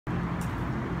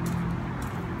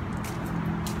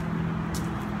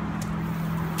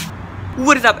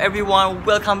What is up everyone,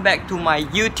 welcome back to my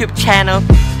YouTube channel.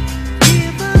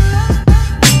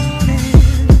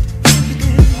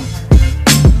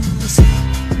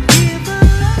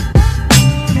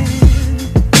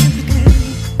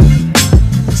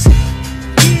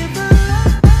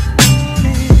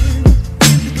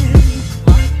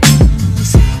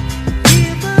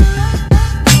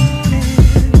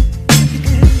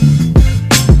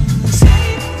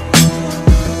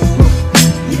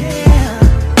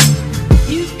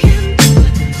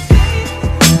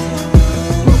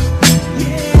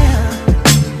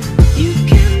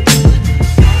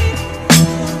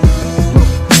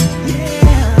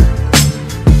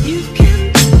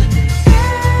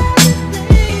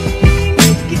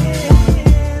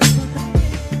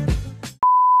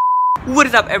 What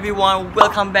is up everyone,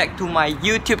 welcome back to my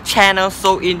YouTube channel.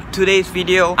 So in today's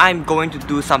video, I'm going to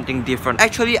do something different.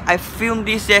 Actually, I filmed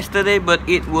this yesterday, but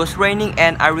it was raining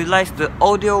and I realized the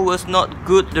audio was not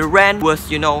good. The rain was,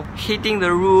 hitting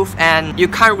the roof and you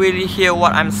can't really hear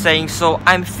what I'm saying. So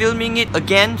I'm filming it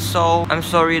again. So I'm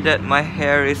sorry that my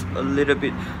hair is a little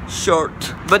bit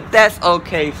short, but that's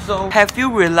okay. So have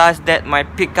you realized that my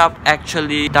pickup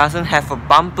actually doesn't have a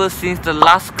bumper since the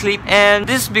last clip? And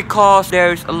this is because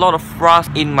there's a lot of rust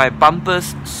in my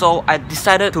bumpers, so I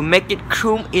decided to make it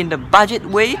chrome in the budget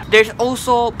way. There's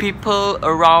also people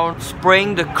around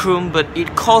spraying the chrome, but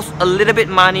it costs a little bit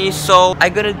money, so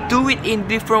I'm gonna do it in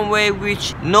different way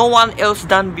which no one else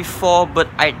done before, but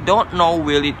I don't know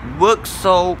will it work.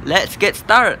 So let's get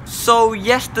started. So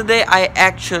yesterday I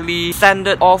actually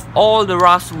sanded off all the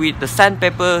rust with the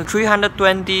sandpaper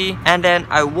 320 and then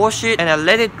I wash it and I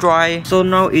let it dry, so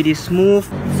now it is smooth.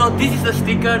 So this is the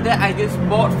sticker that I just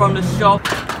bought from the shop.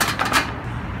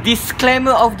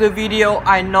 Disclaimer of the video,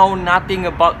 I know nothing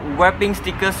about wrapping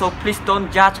stickers, so please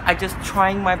don't judge. I just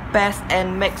trying my best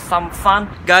and make some fun.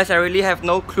 Guys, I really have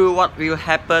no clue what will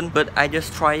happen, but I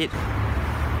just try it.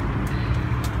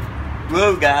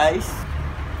 Whoa guys.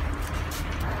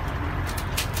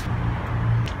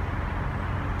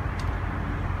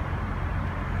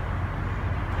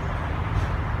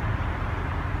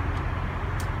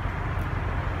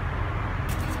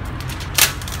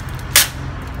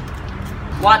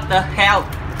 What the hell?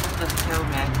 What the hell,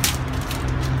 man?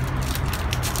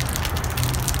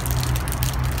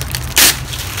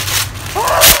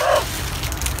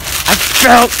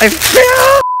 I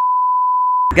fell!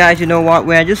 Guys, you know what?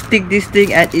 When I just stick this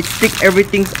thing and it stick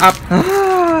everything up.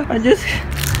 I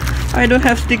don't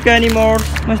have sticker anymore.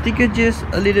 My sticker just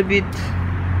a little bit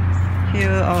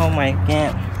here. Oh my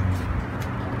god.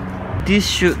 This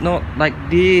should not like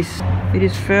this. It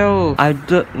is fell. I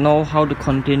don't know how to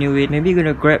continue it. Maybe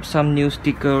gonna grab some new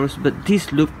stickers, but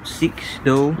this looks sick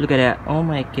though. Look at that. Oh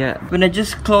my god. When I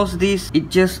just close this, it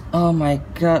just, oh my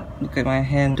god, look at my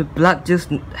hand. The blood just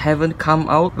haven't come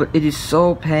out, but it is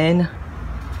so pain.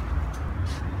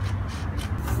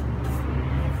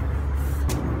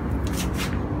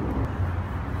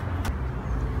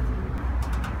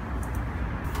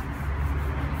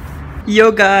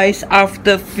 Yo guys,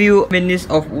 after few minutes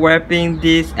of wrapping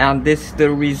this, and this is the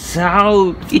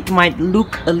result. It might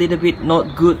look a little bit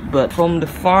not good, but from the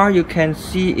far you can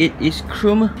see it is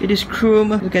chrome. It is chrome.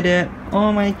 Look at that.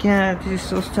 Oh my god, this is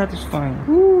so satisfying.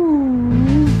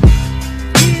 Woo.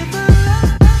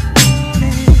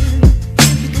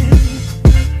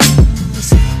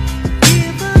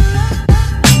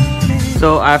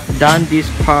 So I've done this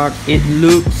part. It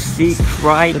looks sick,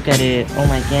 right? Look at it. Oh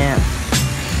my god.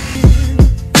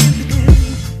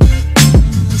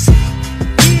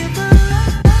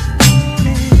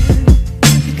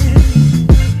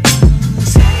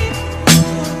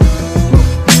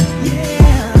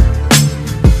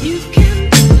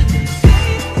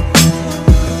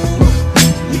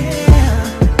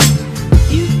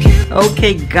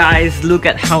 Okay guys, look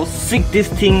at how sick this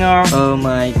thing are. Oh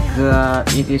my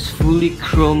god, it is fully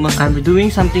chrome. I'm doing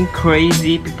something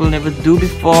crazy people never do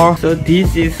before. So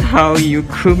this is how you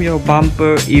chrome your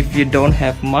bumper if you don't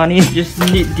have money. Just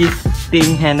need this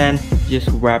thing and then just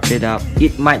wrap it up.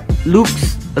 It might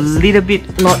looks a little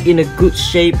bit not in a good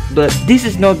shape, but this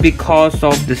is not because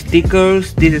of the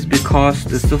stickers. This is because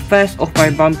the surface of my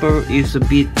bumper is a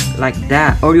bit like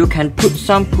that. Or you can put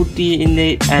some putty in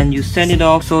it and you sand it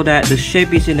off so that the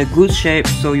shape is in a good shape,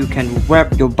 so you can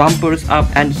wrap your bumpers up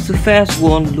and the surface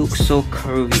won't look so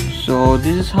curvy. So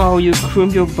this is how you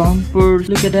chrome your bumpers.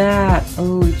 Look at that.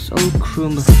 Oh, it's all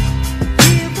chrome.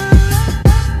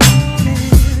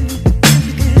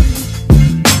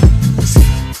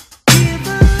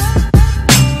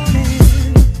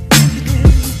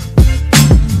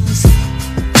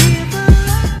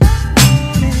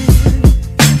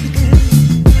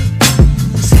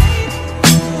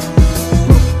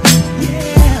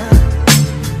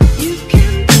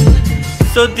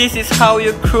 So this is how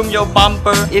you groom your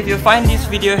bumper. If you find this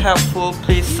video helpful,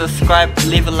 please subscribe,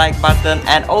 leave a like button,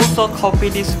 and also copy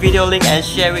this video link and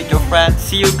share with your friends.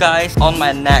 See you guys on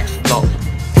my next vlog.